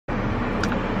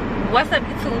What's up,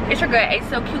 YouTube? It's your girl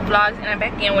ASO Cute Vlogs, and I'm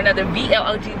back in with another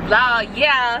VLOG vlog.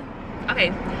 Yeah.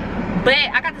 Okay. But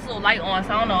I got this little light on,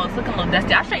 so I don't know. It's looking a little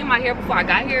dusty. I straightened my hair before I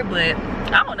got here, but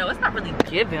I don't know. It's not really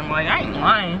giving. Like, I ain't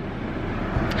lying.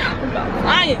 I'm not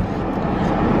lying.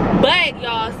 But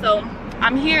y'all, so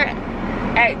I'm here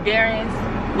at Darren's.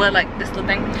 Well, like this little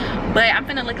thing. But I'm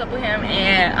finna link up with him,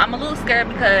 and I'm a little scared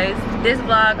because this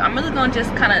vlog, I'm really gonna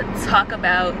just kind of talk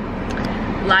about,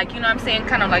 like, you know what I'm saying,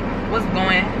 kind of like what's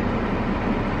going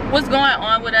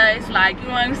on with us, like, you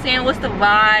know what I'm saying, what's the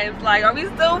vibes, like, are we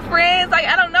still friends? Like,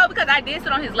 I don't know, because I did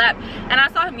sit on his lap and I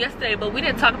saw him yesterday, but we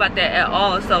didn't talk about that at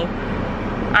all. So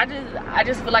I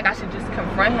just feel like I should just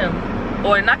confront him,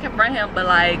 or not confront him, but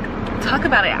like talk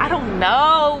about it. I don't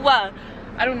know.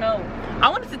 I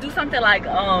wanted to do something like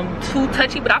too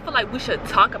touchy, but I feel like we should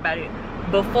talk about it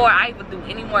before I even do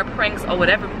any more pranks or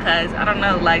whatever, because I don't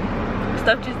know, like,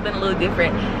 stuff just been a little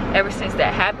different ever since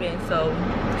that happened. So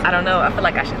I don't know, I feel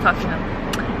like I should talk to him,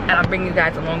 and I'm bringing you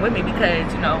guys along with me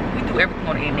because, you know, we do everything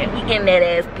on the internet. We internet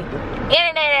ass people.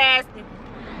 And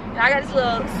I got this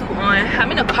little suit on.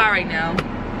 I'm in a car right now,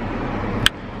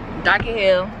 dark as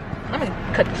hell. Let me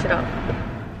cut this shit off.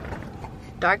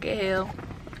 Dark as hell.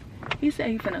 He said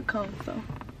he finna come, so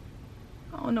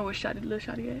I don't know where little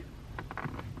Shotty at.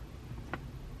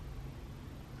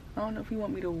 I don't know if he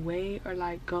want me to wait or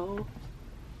like go.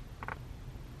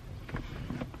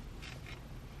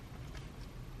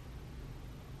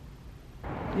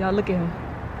 Y'all look at him.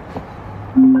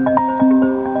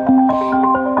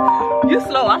 You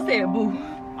slow, I said boo.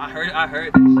 I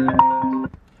heard that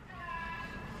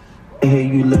shit. Hey,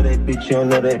 you love that bitch, you don't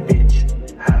love that bitch.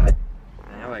 Man,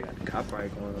 I got the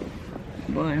copyright going on.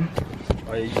 Boy.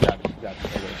 Oh yeah, you got it.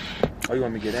 Oh, you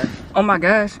want me to get in? Oh my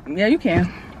gosh. Yeah, you can.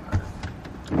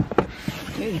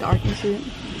 It's dark and shit.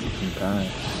 God.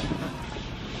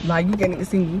 Like, you can't even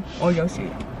see me on your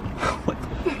shit. What?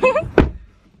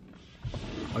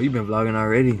 Oh, you been vlogging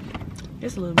already?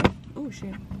 Just a little bit. Oh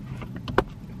shit.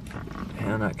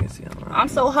 Hell, I can see him. I'm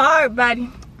so hard, buddy.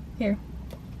 Here.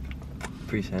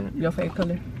 Appreciate it. Your favorite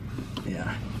color.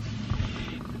 Yeah.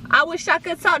 I wish I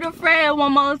could talk to Fred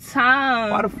one more time.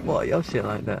 Why the fuck your shit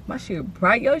like that? My shit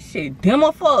bright, your shit dim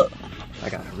or fuck. I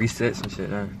gotta reset some shit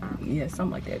now. Yeah,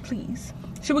 something like that, please.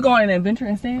 Should we go on an adventure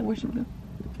instead? Where should we go?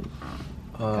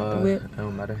 It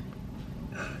don't matter.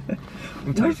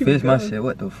 I'm trying to fix my shit.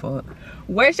 What the fuck?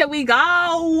 Where should we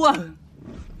go?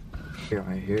 Here,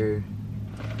 right here.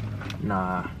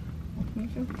 Nah.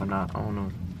 Or not. I don't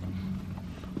know.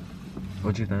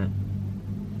 What you think?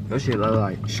 Your shit look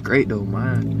like straight though,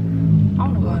 mine. I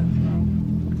don't know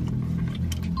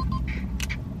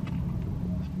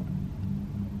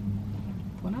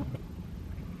what. What up?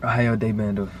 How your day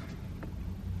been though?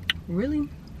 Really?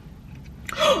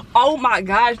 Oh my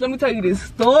gosh, let me tell you this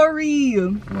story.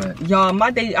 What? Y'all,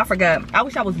 my day, I forgot. I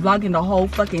wish I was vlogging the whole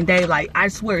fucking day. Like, I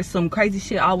swear, some crazy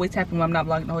shit always happen when I'm not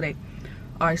vlogging the whole day.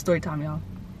 Alright, story time, y'all.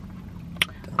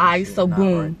 Alright, so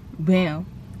boom, bam.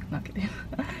 Not kidding.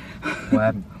 What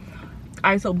happened?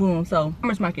 Alright, so boom, so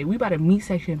farmers market, we about a meat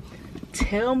section.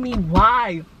 Tell me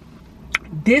why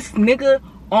this nigga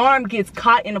arm gets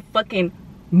caught in a fucking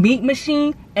meat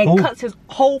machine and cuts his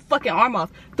whole fucking arm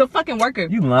off. The fucking worker.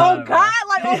 You lying, oh God,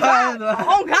 like, oh God,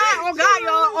 oh God,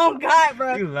 y'all, oh God,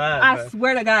 bro. You lying, I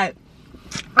swear to God,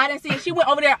 I didn't see it. She went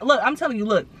over there. Look, I'm telling you,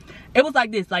 look, it was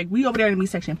like this. Like, we over there in the meat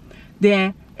section.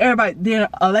 Then then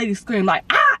a lady screamed like,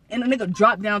 ah, and the nigga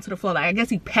dropped down to the floor. Like, I guess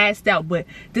he passed out, but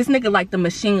this nigga, like, the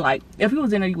machine, like, if he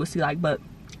was in there, you would see, like, but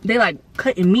they like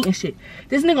cutting meat and shit.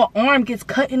 This nigga arm gets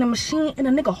cut in the machine and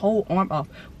the nigga whole arm off.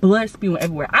 Blood spewing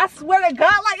everywhere. I swear to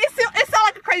God, like, it sounds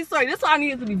like a crazy story. That's why I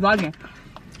needed to be vlogging.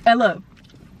 And look,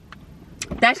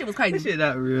 that shit was crazy. This shit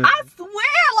not real. I swear,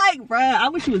 like, bruh, I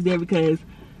wish he was there because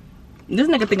this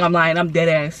nigga think I'm lying. I'm dead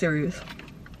ass serious.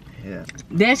 Yeah.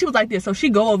 Then she was like this, so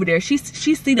she go over there. She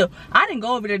see the, I didn't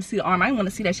go over there to see the arm. I didn't want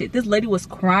to see that shit. This lady was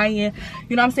crying.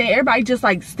 You know what I'm saying? Everybody just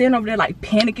like standing over there like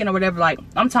panicking or whatever. Like,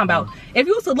 I'm talking about, if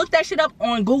you was to look that shit up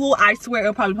on Google, I swear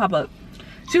it'll probably pop up.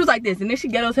 She was like this, and then she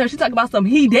ghettos her. She talking about some,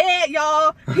 he dead,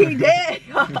 y'all. He dead,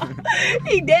 y'all.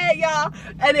 He dead, y'all.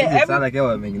 And then it sound like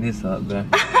y'all making this up, bro.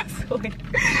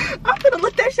 I'm gonna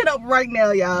look that shit up right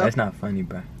now, y'all. That's not funny,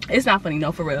 bro. It's not funny,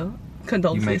 no, for real.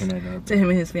 Condolences you making that up, to him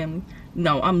and his family.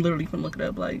 No, I'm literally gonna look it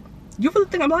up. Like, you really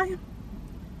think I'm lying?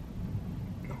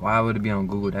 Why would it be on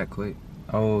Google that quick?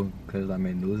 Oh, cause I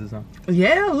made news or something?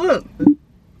 Yeah, look.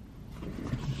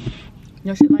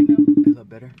 Your shit like now? It look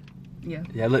better? Yeah.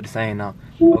 Yeah, it look the same now.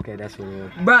 Okay, that's what it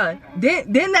is. Bruh,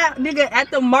 then that nigga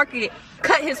at the market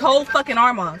cut his whole fucking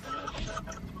arm off.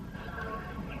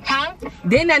 Huh?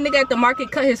 Then that nigga at the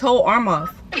market cut his whole arm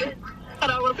off.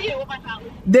 Hold on real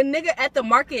The nigga at the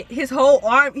market, his whole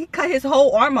arm, he cut his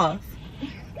whole arm off.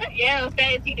 Yeah,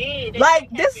 fast he did. Like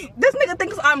this nigga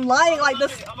thinks I'm lying. Like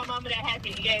this. My mama that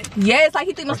happened. Yes. Yes, like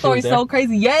he think the story's so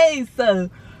crazy. Yes,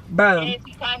 bro. Yes,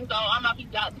 he cut his own arm off. He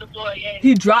dropped to the floor. Yes.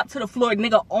 He dropped to the floor.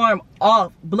 Nigga arm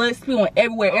off. Blood spewing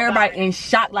everywhere. Everybody in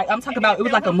shock. Like I'm talking about. It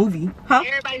was like a movie. Huh?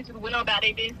 Everybody just went on about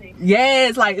their business.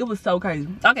 Yes, like it was so crazy.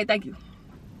 Okay, thank you.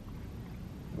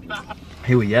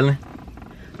 He was yelling.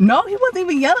 No, he wasn't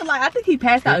even yelling. Like I think he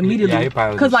passed out immediately. Yeah, he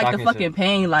probably was cause like the shocking fucking shit.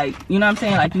 pain, like you know what I'm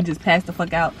saying. Like you just passed the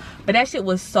fuck out. But that shit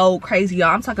was so crazy, y'all.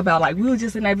 I'm talking about like we was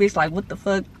just in that bitch. Like what the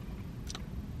fuck?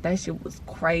 That shit was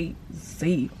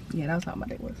crazy. Yeah, that was how my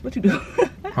day was. What you do?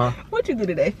 Huh? What you do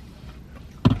today?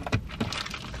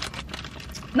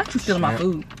 Not you stealing my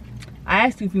food. I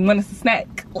asked you if you wanted a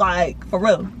snack. Like for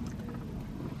real.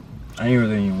 I ain't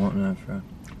really even want nothing, bro.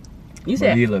 You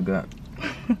said. But you look good.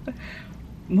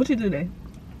 What you do today?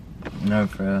 No,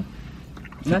 bro.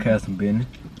 Took Nothing. care of some business.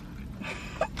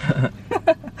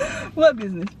 What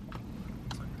business?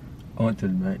 I went to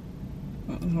the bank.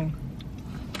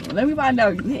 Let me find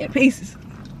out. You hit pieces.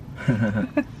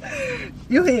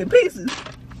 You hit pieces.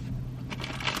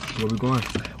 Where we going?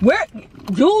 Where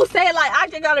you say like I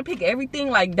just gotta pick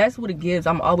everything? Like that's what it gives.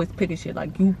 I'm always picking shit.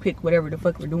 Like you pick whatever the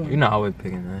fuck we're doing. You're not always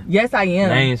picking that. Yes, I am.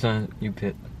 Name something you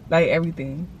pick. Like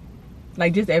everything.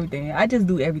 Like just everything. I just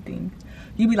do everything.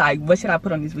 You be like, what should I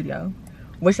put on this video?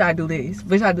 What should I do this?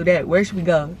 What should I do that? Where should we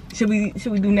go? Should we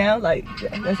do now? Like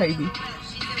that's how you be.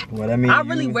 What I mean, I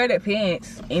really wear the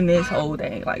pants in this whole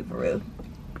thing, like for real.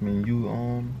 I mean, you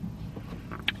Oh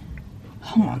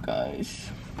my gosh.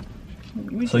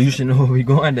 So you should know where we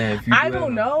going then. If you I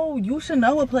don't know. You should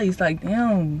know a place. Like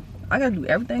damn, I gotta do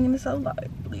everything in this whole life.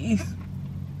 Please.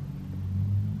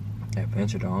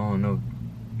 Adventure though, I don't know.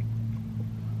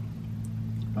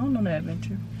 I don't know that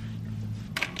adventure.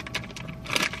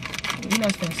 You know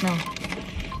it's gonna snow.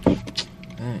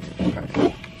 Dang,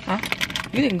 Huh?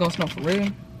 You didn't go snow for real? I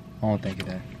don't think of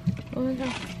that. Oh my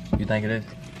god. You think it is?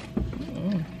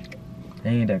 It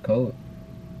ain't that cold.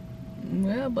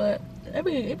 Yeah, but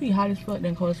it be hot as fuck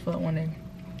then cold as fuck one day.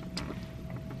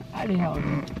 I didn't have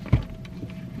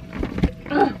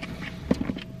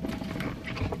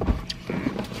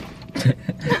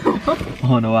I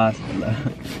don't know why I said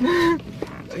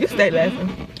that. You stay laughing.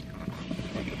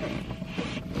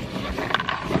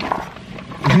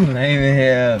 You lame in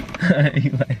here.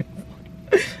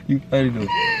 You funny though.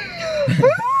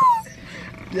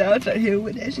 Y'all try to hear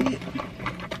with that shit.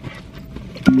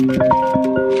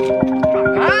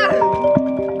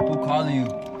 Who calling you?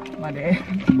 My dad.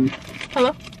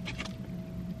 Hello?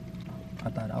 I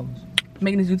thought I was.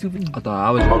 Making this YouTube video. I thought I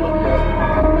was your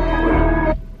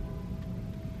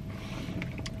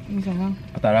You say, huh?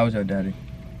 I thought I was your daddy.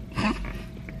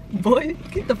 Boy,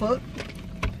 get the fuck.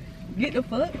 Get the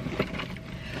fuck.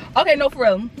 Okay, no, for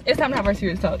real. It's time to have our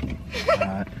serious talk.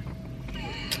 Alright.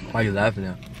 Why you laughing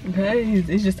now? Because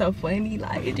it's just so funny.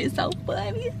 Like, it's just so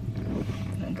funny.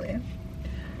 I'm playing.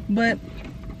 But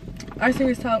our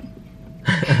serious talk.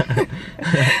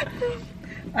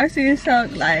 Our serious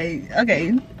talk, like,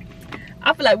 okay.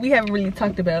 I feel like we haven't really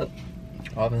talked about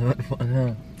What the fuck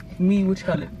now? me, what you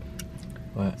call it?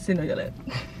 What? Sitting on your lap.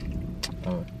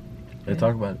 Oh. Let's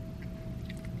talk about it.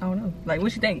 I don't know. Like,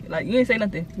 what you think? Like, you ain't say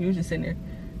nothing. You was just sitting there.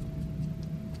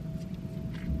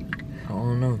 I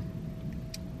don't know.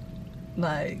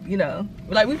 Like, you know,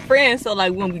 like we friends, so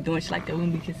like we won't be doing shit like that. We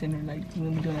won't be kissing and like we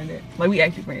won't be doing like that. Like we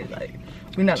actually friends. Like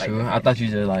we're not True. like. I thought you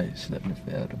just like slept in the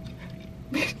field.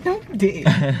 No, you did.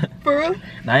 For real?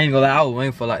 Nah, I ain't gonna lie. I was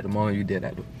waiting for like the moment you did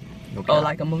that. Though. No Oh, cap.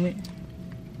 like a moment.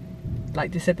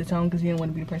 Like to set the tone because you didn't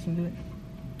want to be the person to do it.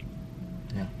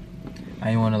 Yeah. I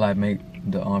didn't want to like make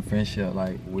the friendship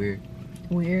like weird.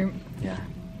 Weird. Yeah.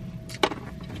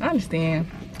 I understand.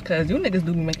 Cause you niggas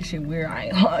do be making shit weird. I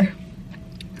ain't lying.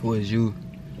 Who is you?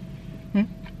 Hmm?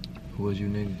 Who is you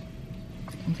niggas?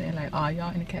 I'm saying like, all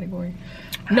y'all in the category.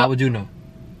 How would you know?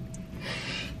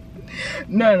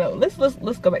 No. Let's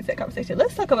go back to that conversation.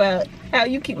 Let's talk about how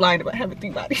you keep lying about having 3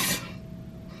 bodies.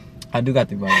 I do got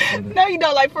the body. No, you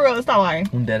don't. Like for real. Stop lying.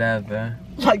 I'm dead ass, man.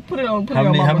 Like put it on. Put How it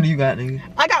on many? How mama. many you got, nigga?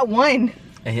 I got 1.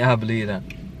 And y'all believe that?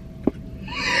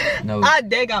 No. I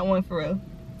dead got 1 for real.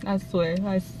 I swear.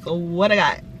 I swear to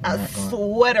God. I Not going.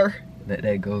 swear. Let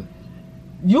that go.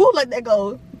 You let that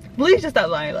go. Please just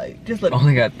stop lying. Like, just let I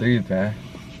only got 3, man.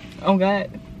 Oh, God.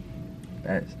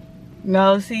 Facts.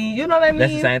 No, see, you know what I mean?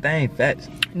 That's the same thing. Facts.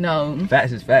 No.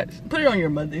 Facts is facts. Put it on your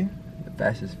mother.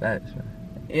 Facts is facts, man.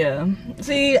 Yeah.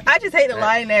 See, I just hate a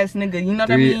lying ass nigga. You know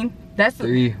what I 3. mean? That's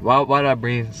 3. Why would I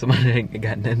bring somebody that ain't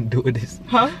got nothing to do with this?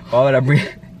 Huh? Why would I bring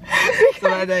somebody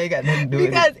like that ain't got nothing to do with it.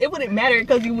 Because it wouldn't matter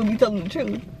because you would be telling the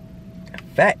truth.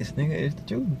 Facts, nigga, it's the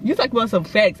truth. You talk about some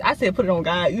facts. I said put it on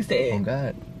God. You said On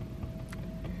God.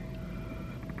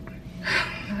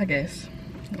 I guess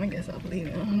I believe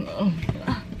it.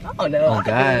 I don't know. On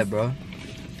God, bro.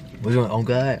 What's on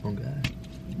God? On God.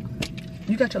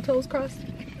 You got your toes crossed?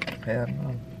 Hell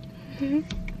no.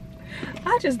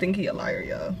 I just think he a liar,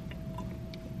 y'all.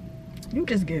 You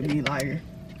just give me liar.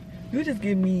 You just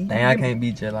give me. Dang, I can't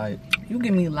beat you like. You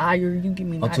give me liar. You give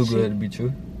me. I'm too good to be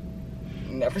true.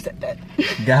 Never said that.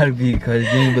 Gotta be, because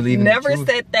you didn't believe in Never the truth.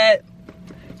 said that.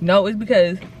 No, it's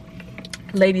because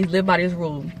ladies live by this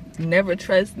rule. Never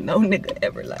trust no nigga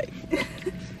ever, like.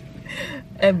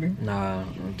 Ever. Nah, I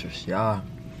don't trust y'all.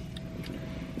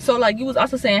 So like you was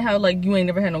also saying how like you ain't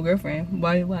never had no girlfriend.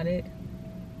 Why that?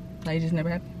 Like it just never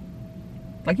happened?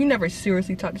 Like you never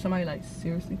seriously talked to somebody, like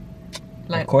seriously?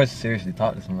 Like Of course, seriously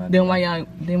talk to somebody. then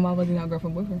why wasn't y'all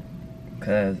girlfriend boyfriend?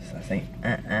 Cause I think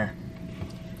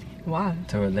Why?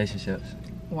 to relationships.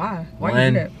 Why you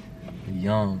One, do that?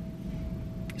 young.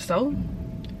 So?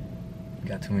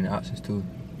 Got too many options too.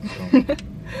 So,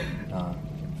 nah,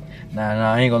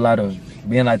 I ain't gonna lie to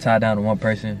being like tied down to one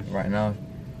person right now.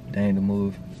 That ain't the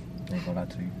move. I ain't gonna lie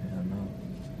to you. Hell no.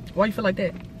 Why you feel like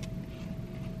that?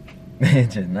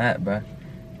 It's just not, bro.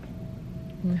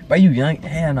 But you young,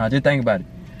 hell no, just think about it.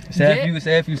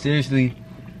 Say if you seriously,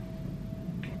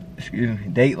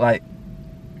 date like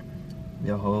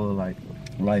your whole like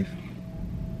life.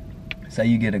 Say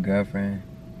you get a girlfriend,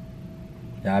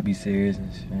 y'all be serious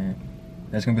and shit.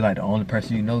 That's gonna be like the only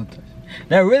person you know.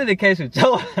 That really the case with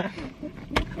Joe.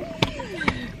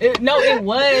 No, it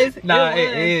was. Nah,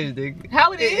 it is, nigga.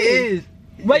 How it is?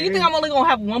 Wait, you think I'm only gonna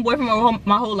have one boyfriend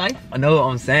my whole life? I know what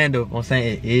I'm saying though. I'm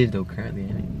saying it is though currently,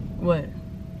 ain't it? What?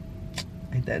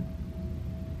 Ain't that?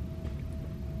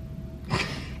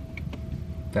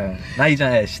 Now you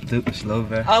trying to act slow,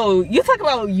 bro. Oh, you talking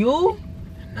about you?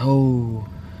 No.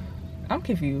 I'm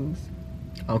confused.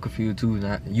 I'm confused too.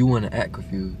 Not you want to act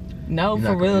confused. No, You're for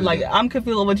not real. confused, Like though. I'm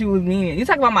confused on what you was meaning. You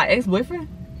talking about my ex-boyfriend?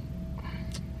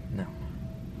 No.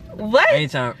 What? I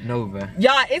ain't trying. No, bro.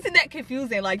 Y'all, isn't that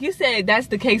confusing? Like you said, that's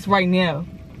the case right now.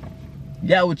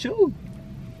 Yeah, with you.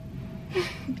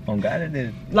 On God, it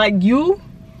is. Like you?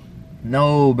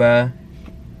 No, bro.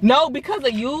 No, because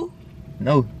of you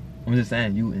No. I'm just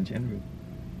saying you in general.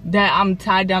 that I'm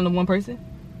tied down to one person.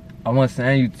 I want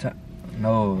saying you.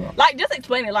 No. Like just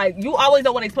explain it. Like you always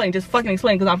don't want to explain. Just fucking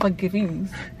explain because I'm fucking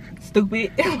confused.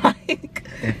 Stupid. Like.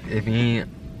 If you ain't,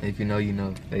 if you know, you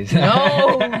know. Face.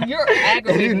 No, you're If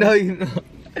aggravating. you know, you know.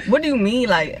 What do you mean?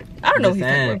 Like I don't know what Just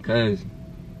he's saying, talking about. cause.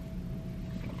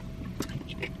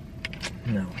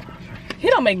 No. He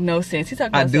don't make no sense. He's talking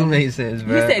about I do something. make sense, You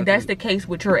bro. said that's the case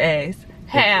with your ass.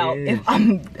 How? is.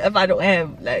 If I don't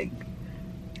have like.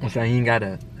 I'm saying you ain't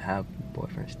gotta have a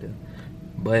boyfriend still,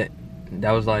 but that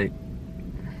was like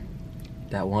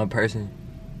that one person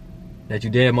that you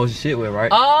did most of the shit with,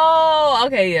 right? Oh,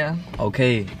 okay, yeah,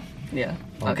 Okay, yeah.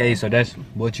 okay, so that's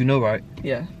what you know, right?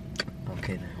 Yeah.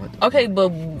 Okay, then what the Okay,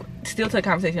 but still to the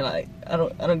conversation, like I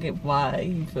don't get why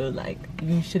you feel like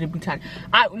you shouldn't be talking.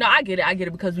 I get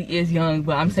it because we is young,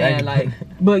 but I'm saying Exactly. like,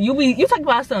 but you talk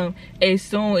about some as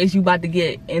soon as you about to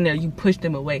get in there, you push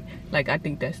them away. Like I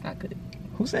think that's not good.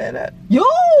 Who said that? You.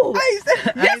 I ain't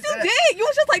said. I Yes, ain't you said did. You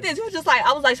was just like this. You was just like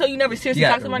I was like, so you never You seriously got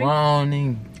talked to the somebody? wrong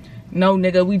name. No,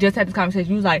 nigga, we just had this conversation.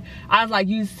 You was like, I was like,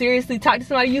 you seriously talked to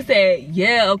somebody? You said,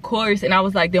 yeah, of course. And I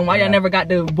was like, then why y'all never got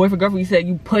the boyfriend girlfriend? You said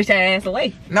you pushed that ass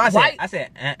away. No, Why? I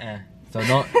said, So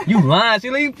don't you lying? She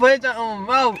let you punch your own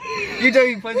mouth. You told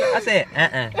you punch. I said,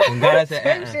 On God, I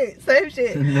said, Same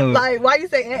shit. No. Like, why you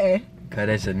say Cause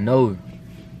that's a no.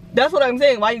 That's what I'm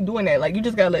saying. Why you doing that? Like, you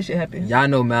just gotta let shit happen. Y'all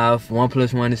know math. 1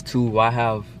 + 1 is 2. Why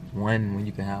have one when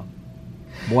you can have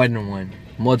more than one?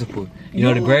 Multiple. You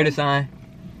know the greater sign?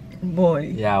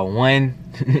 Boy. Yeah,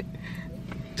 1,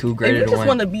 2 greater If you than just 1.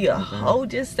 want to be a hoe,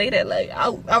 just say that. Like, I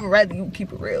would rather you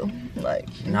keep it real. Like,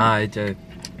 Nah, it just.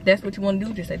 that's what you want to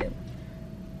do, just say that.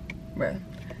 Bruh.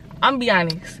 I'm be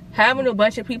honest. Having a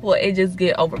bunch of people, it just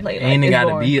get overplayed. Ain't like, it it's gotta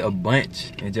boring. be a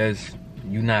bunch. It just,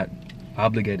 you not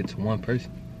obligated to one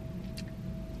person.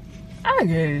 I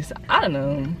guess. I don't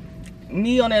know.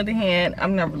 Me, on the other hand,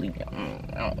 I'm not really.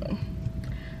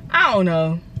 I don't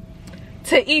know.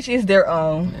 To each is their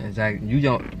own. Exactly. You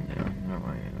don't.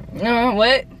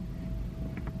 What?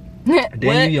 Then What?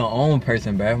 you your own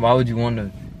person, bruh. Why would you want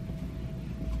to?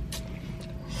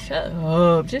 Shut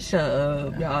up. Just shut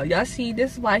up, y'all. Y'all see,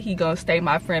 this is why he gonna stay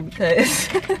my friend because...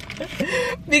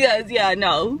 because, yeah,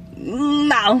 no.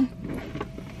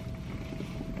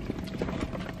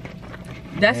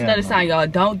 That's Yeah, another no. sign, y'all.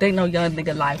 Don't date no young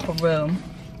nigga life, for real.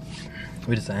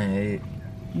 We're the same age.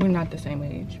 We're not the same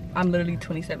age. I'm literally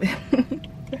 27.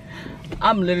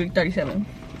 I'm literally 37.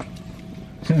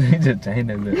 You just changed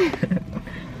that look.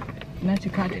 Not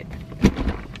you caught it.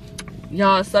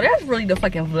 Y'all, so that's really the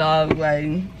fucking vlog.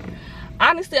 Like,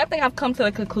 honestly, I think I've come to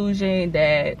the conclusion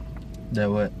that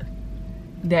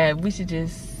we should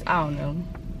just, I don't know,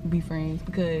 be friends,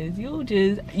 because you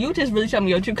just really show me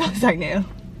your true colors right now.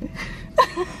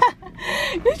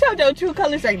 You showed your true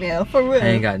colors right now, for real. I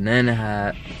ain't got nothing to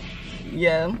hide.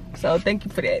 Yeah, so thank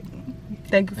you for that.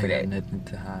 Thank you for that. Got nothing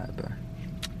to hide, bro.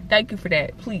 Thank you for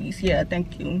that, please. Yeah,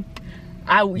 thank you.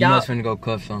 You must finna go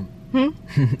cuff something.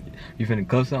 You finna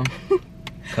cuff something?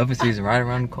 Cuffing season right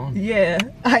around the corner. Yeah,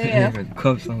 I am. You finna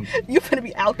cuff something. You finna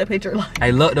be out the picture like.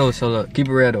 Hey, look though, so look, keep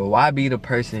it real though. Why be the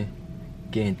person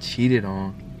getting cheated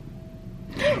on?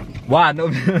 Why? No.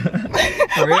 For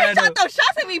real, why y'all throw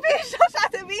shots at me, bitch? Throw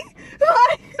shots at me.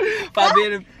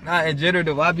 Like, in general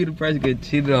though, why be the person getting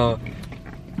cheated on?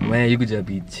 Man, you could just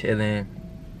be chilling.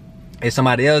 If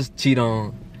somebody else cheat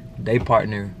on they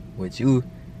partner with you,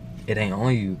 it ain't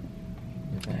on you.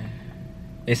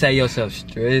 It say yourself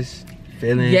stress,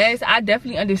 feelings. Yes, I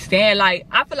definitely understand. Like,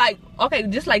 I feel like, okay,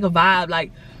 just like a vibe.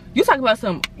 Like, you talk about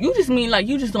some, you just mean like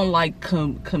you just don't like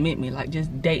commitment, like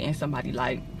just dating somebody.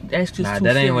 Like, that's just too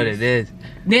that ain't serious. what it is.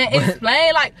 Then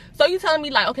explain, like, so you telling me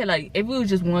like, okay, like if it was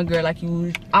just one girl, like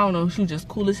you, I don't know, she was just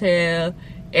cool as hell,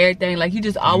 everything, like you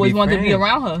just always wanted to be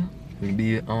around her. We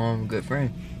be good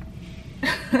friend.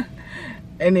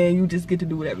 And then you just get to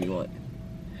do whatever you want.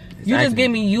 Exactly. You just give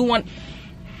me, you want.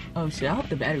 Oh shit, I hope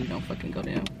the battery don't fucking go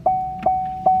down.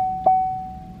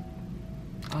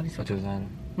 All these What you was saying?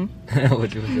 Hmm?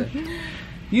 What you was saying?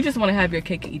 You just want to have your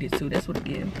cake and eat it too. That's what it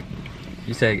is.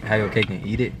 You say have your cake and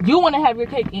eat it? You want to have your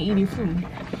cake and eat it too.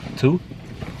 Too?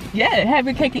 Yeah, have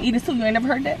your cake and eat it too. You ain't never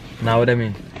heard that? Nah, what that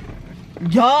mean?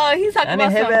 Y'all, he's talking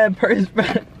about something. Purse, bro.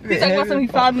 He's talking about something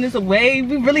 5 minutes away.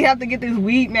 We really have to get this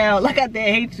weed now. Like I did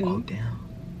hate you. Oh damn.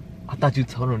 I thought you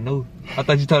told him no. I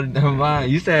thought you told him never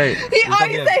mind. You said he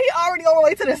already said he already on the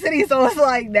way to the city, so it's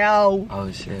like now.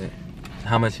 Oh shit.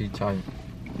 How much you charging?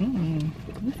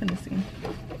 We finna see.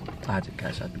 I just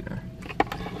cash out you there.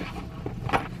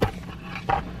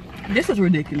 This is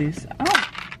ridiculous. Oh,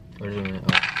 What do you mean?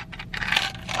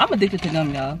 I'm addicted to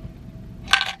them, y'all.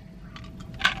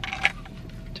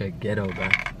 Check ghetto, bro.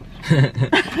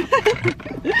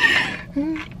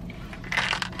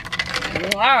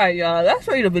 Alright, y'all. Let's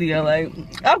read the video. Like,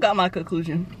 I've got my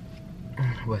conclusion.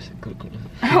 What's the conclusion?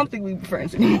 I don't think we be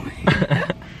friends anymore.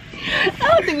 I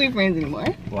don't think we friends anymore.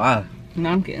 Wow. No,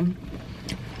 I'm kidding.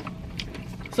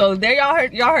 So there, y'all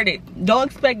heard it. Don't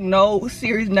expect no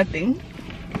serious nothing.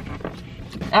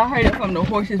 I heard it from the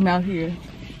horse's mouth here.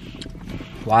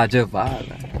 Why just vibe?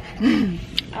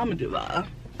 I'ma do vibe.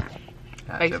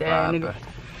 Hey, Face ass nigga.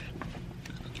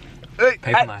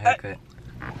 Pay for my haircut.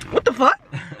 What the fuck?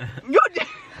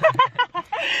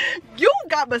 You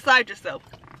got beside yourself.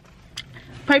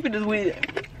 Pay for this weed.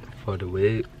 For the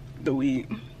wig? The weed.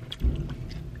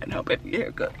 And I'll pay for your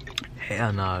haircut.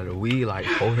 Hell nah, the weed like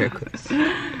 4 haircuts.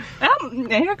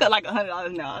 The haircut like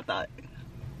 $100 now, I thought.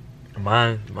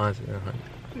 Mine's $100.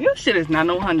 Your shit is not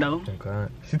no hundo. Okay.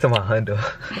 She talking about hundo.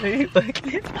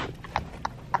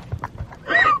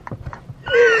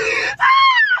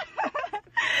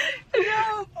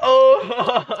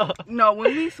 Oh no,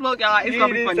 when we smoke, y'all, it's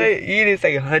gonna be funny. You didn't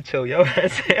say huncho, yo.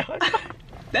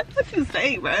 That's what you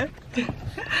say, man.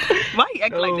 Why you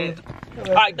acting like that?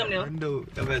 Alright, thumbnail. Hundo.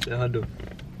 Yo, I said hundo.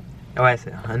 Yo, I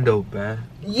said hundo, man.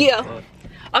 Yeah.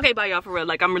 Okay, bye, y'all, for real.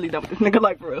 Like, I'm really done with this nigga,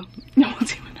 like, for real. Y'all won't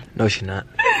see him. No, she not.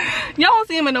 Y'all won't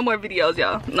see him in no more videos,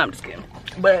 y'all. No, I'm just kidding.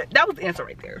 But that was the answer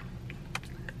right there.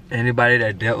 Anybody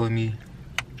that dealt with me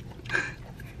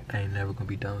ain't never gonna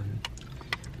be done with me.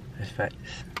 That's facts.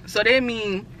 So that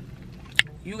mean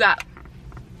you got.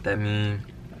 That mean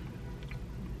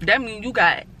you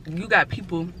got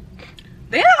people.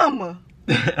 Damn.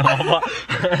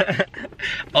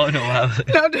 Oh no,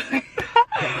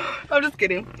 I'm just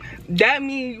kidding. That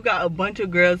mean you got a bunch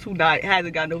of girls who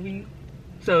hasn't got over you.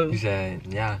 So you said,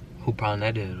 yeah, who problem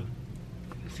that is?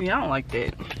 See, I don't like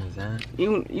that. Exactly.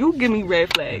 You give me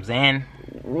red flags. Exactly.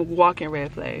 Walking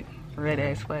red flag. Red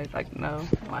ass flag. Like, no.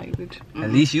 Like, bitch.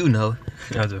 At least you know.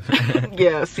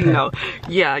 Yeah, see, no.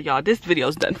 Yeah, y'all, this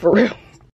video's done for real.